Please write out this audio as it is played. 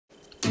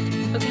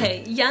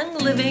Okay, Young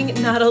Living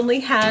not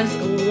only has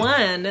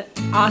one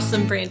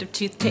awesome brand of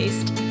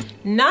toothpaste,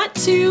 not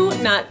two,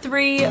 not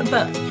three,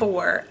 but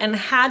four. And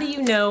how do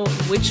you know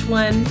which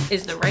one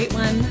is the right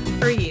one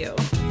for you?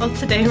 Well,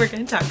 today we're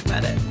going to talk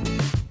about it.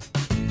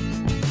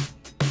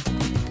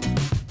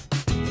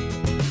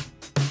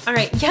 All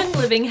right, Young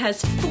Living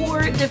has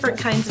four different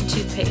kinds of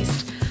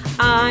toothpaste.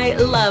 I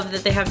love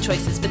that they have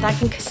choices, but that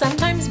can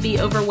sometimes be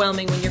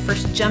overwhelming when you're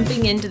first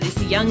jumping into this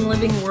Young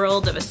Living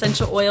world of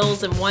essential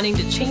oils and wanting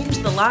to change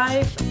the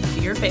life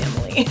of your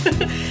family.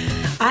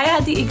 I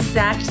had the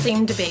exact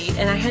same debate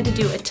and I had to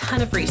do a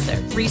ton of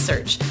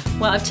research.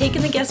 Well, I've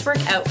taken the guesswork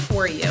out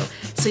for you.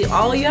 So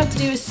all you have to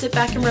do is sit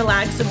back and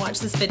relax and watch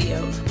this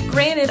video.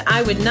 Granted,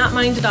 I would not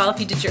mind at all if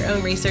you did your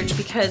own research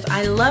because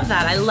I love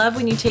that. I love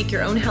when you take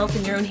your own health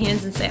in your own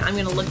hands and say, I'm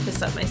gonna look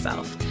this up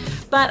myself.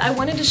 But I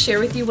wanted to share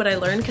with you what I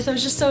learned because I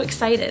was just so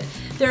excited.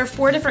 There are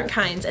four different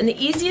kinds, and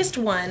the easiest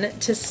one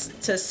to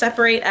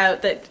separate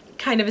out that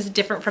kind of is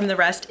different from the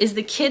rest is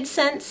the Kid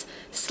Sense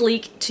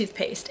Sleek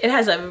Toothpaste. It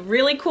has a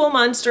really cool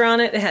monster on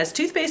it. It has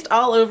toothpaste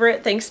all over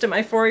it thanks to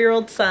my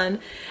 4-year-old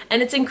son,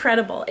 and it's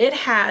incredible. It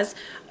has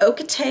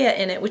ocotea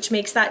in it, which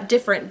makes that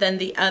different than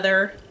the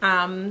other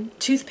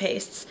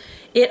toothpastes.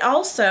 It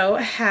also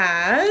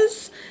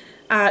has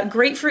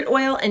grapefruit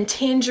oil and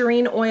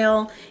tangerine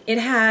oil. It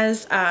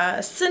has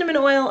cinnamon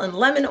oil and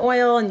lemon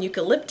oil and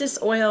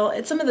eucalyptus oil.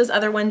 It's some of those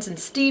other ones and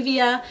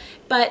stevia,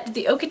 but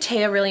the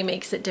ocotea really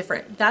makes it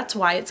different. That's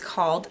why it's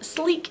called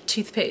Sleek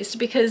toothpaste,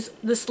 because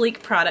the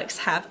Sleek products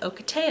have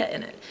ocotea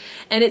in it.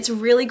 And it's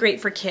really great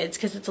for kids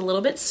because it's a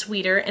little bit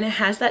sweeter and it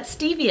has that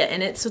stevia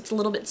in it, so it's a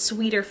little bit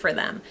sweeter for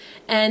them.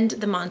 And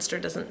the monster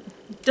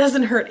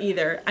doesn't hurt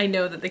either. I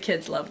know that the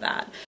kids love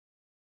that.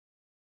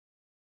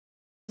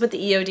 What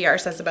the EODR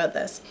says about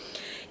this.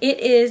 It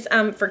is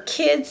for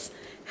kids,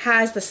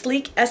 has the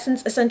Sleek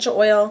Essence Essential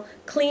Oil,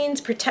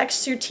 cleans,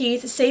 protects your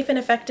teeth, safe and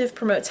effective,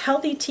 promotes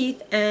healthy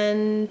teeth,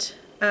 and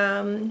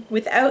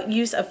without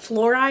use of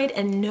fluoride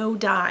and no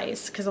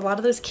dyes, because a lot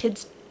of those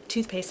kids'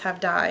 toothpaste have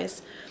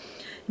dyes.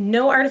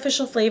 No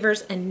artificial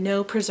flavors and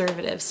no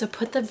preservatives. So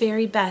put the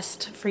very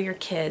best for your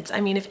kids.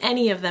 I mean, if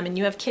any of them and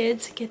you have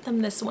kids, get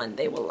them this one.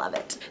 They will love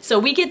it. So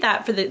we get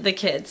that for the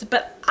kids,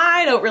 but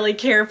I don't really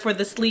care for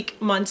the Sleek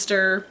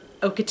Monster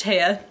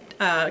Ocotea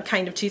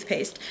kind of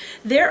toothpaste.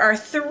 There are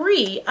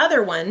three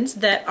other ones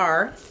that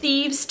are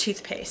Thieves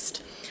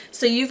toothpaste.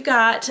 So you've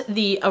got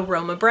the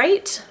Aroma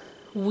Bright,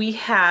 we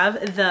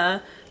have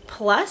the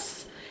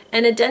Plus,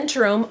 and a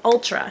Dentarome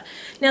Ultra.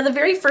 Now the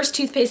very first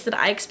toothpaste that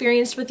I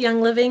experienced with Young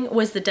Living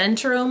was the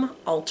Dentarome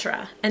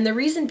Ultra. And the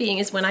reason being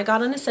is when I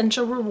got on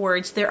Essential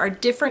Rewards, there are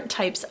different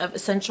types of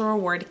Essential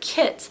Reward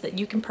kits that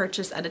you can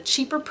purchase at a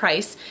cheaper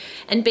price.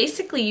 And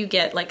basically you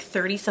get like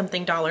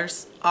 $30-something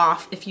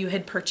off if you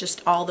had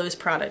purchased all those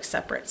products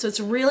separate. So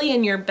it's really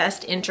in your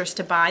best interest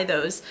to buy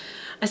those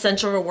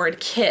Essential Reward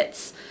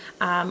kits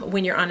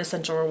when you're on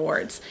Essential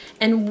Rewards.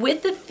 And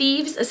with the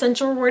Thieves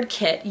Essential Reward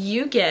Kit,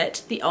 you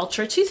get the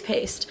Ultra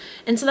toothpaste.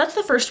 And so that's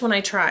the first one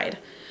I tried.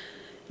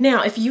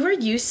 Now, if you are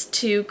used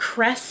to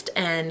Crest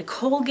and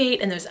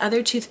Colgate and those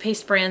other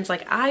toothpaste brands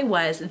like I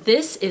was,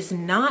 this is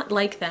not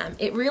like them.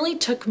 It really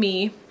took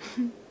me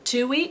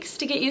 2 weeks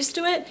to get used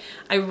to it.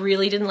 I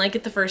really didn't like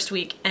it the first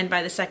week, and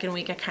by the second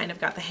week I kind of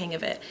got the hang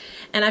of it.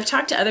 And I've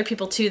talked to other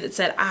people too that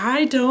said,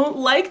 I don't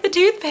like the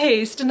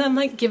toothpaste, and I'm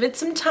like, give it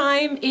some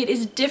time. It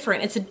is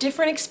different. It's a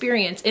different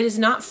experience. It is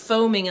not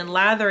foaming and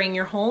lathering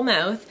your whole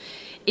mouth.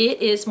 It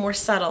is more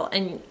subtle,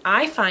 and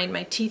I find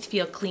my teeth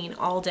feel clean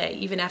all day,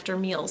 even after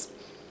meals.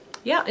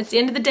 Yeah, it's the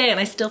end of the day and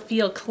I still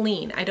feel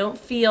clean. I don't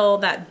feel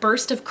that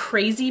burst of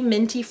crazy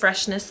minty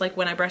freshness like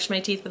when I brush my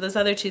teeth with those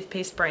other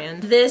toothpaste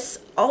brands. This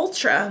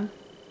Ultra,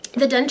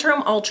 the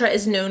Dentarome Ultra,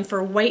 is known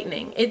for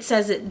whitening. It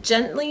says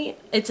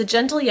it's a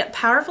gentle yet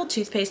powerful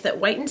toothpaste that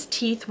whitens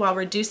teeth while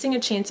reducing a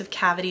chance of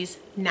cavities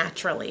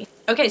naturally.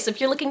 Okay, so if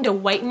you're looking to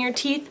whiten your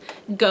teeth,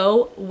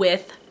 go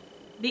with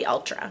the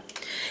Ultra.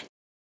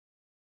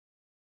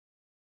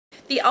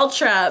 The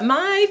Ultra,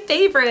 my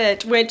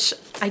favorite, which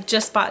I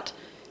just bought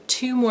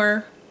 2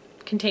 more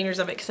containers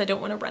of it because I don't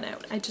want to run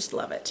out. I just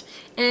love it.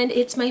 And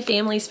it's my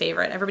family's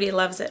favorite. Everybody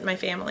loves it in my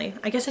family.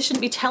 I guess I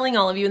shouldn't be telling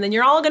all of you and then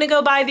you're all gonna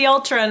go buy the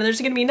Ultra and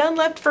there's gonna be none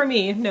left for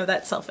me. No,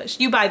 that's selfish.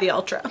 You buy the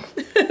Ultra.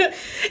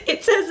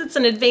 It says it's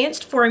an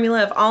advanced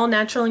formula of all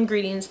natural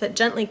ingredients that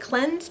gently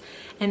cleanse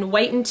and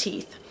whiten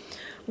teeth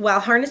while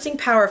harnessing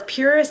power of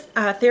purest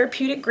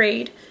therapeutic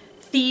grade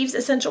Thieves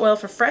Essential Oil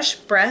for fresh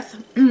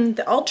breath.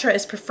 The Ultra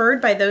is preferred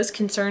by those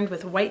concerned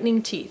with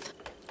whitening teeth.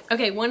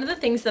 Okay, one of the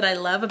things that I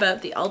love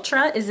about the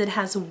Ultra is it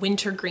has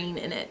wintergreen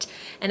in it.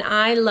 And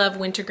I love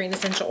wintergreen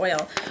essential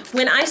oil.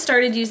 When I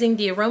started using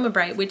the Aroma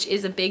Bright, which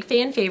is a big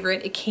fan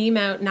favorite, it came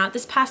out not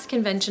this past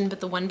convention, but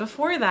the one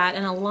before that,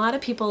 and a lot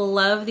of people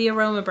love the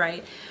Aroma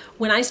Bright.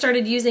 When I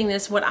started using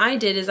this, what I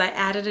did is I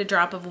added a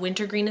drop of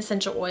wintergreen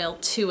essential oil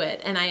to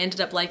it, and I ended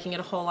up liking it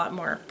a whole lot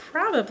more,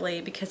 probably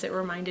because it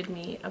reminded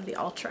me of the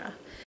Ultra.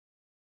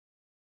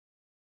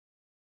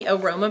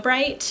 Aroma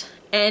Bright,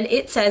 and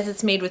it says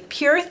it's made with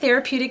pure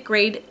therapeutic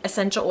grade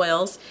essential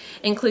oils,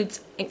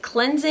 includes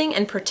cleansing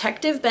and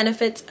protective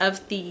benefits of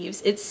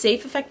thieves. Its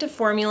safe, effective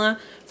formula,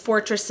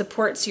 Fortress,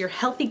 supports your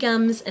healthy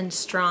gums and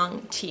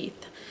strong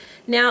teeth.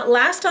 Now,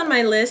 last on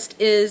my list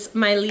is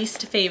my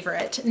least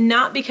favorite,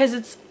 not because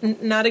it's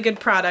not a good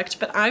product,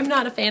 but I'm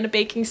not a fan of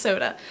baking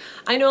soda.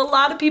 I know a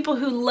lot of people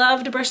who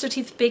love to brush their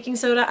teeth with baking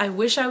soda. I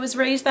wish I was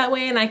raised that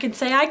way and I could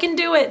say I can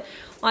do it.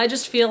 Well, I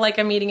just feel like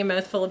I'm eating a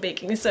mouthful of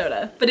baking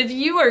soda. But if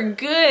you are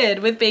good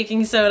with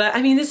baking soda,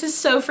 I mean, this is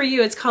so for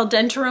you. It's called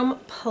Dentarome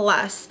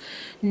Plus.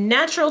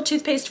 Natural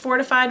toothpaste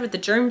fortified with the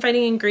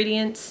germ-fighting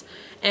ingredients,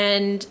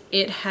 and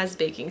it has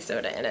baking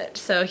soda in it.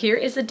 So here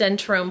is the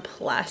Dentarome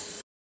Plus.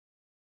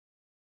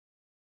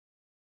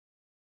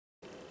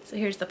 So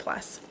here's the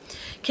plus.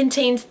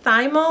 Contains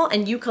thymol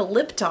and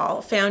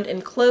eucalyptol found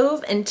in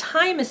clove and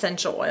thyme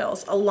essential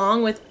oils,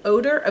 along with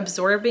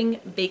odor-absorbing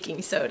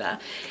baking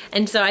soda.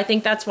 And so I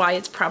think that's why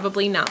it's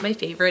probably not my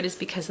favorite, is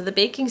because of the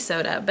baking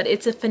soda, but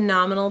it's a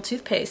phenomenal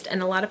toothpaste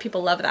and a lot of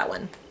people love that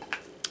one.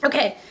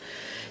 Okay,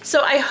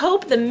 so I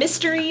hope the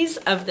mysteries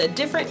of the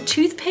different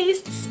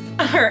toothpastes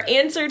are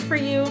answered for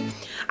you.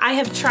 I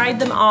have tried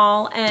them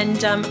all,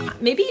 and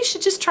maybe you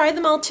should just try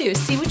them all too.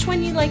 See which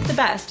one you like the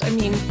best. I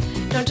mean,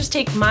 don't just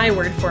take my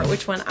word for it,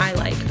 which one I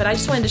like, but I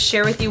just wanted to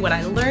share with you what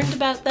I learned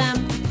about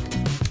them.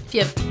 If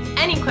you have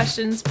any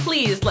questions,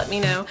 please let me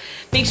know.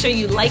 Make sure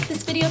you like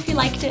this video if you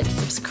liked it,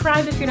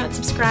 subscribe if you're not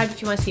subscribed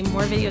if you want to see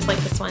more videos like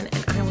this one,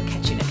 and I will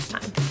catch you next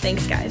time.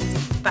 Thanks guys,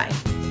 bye.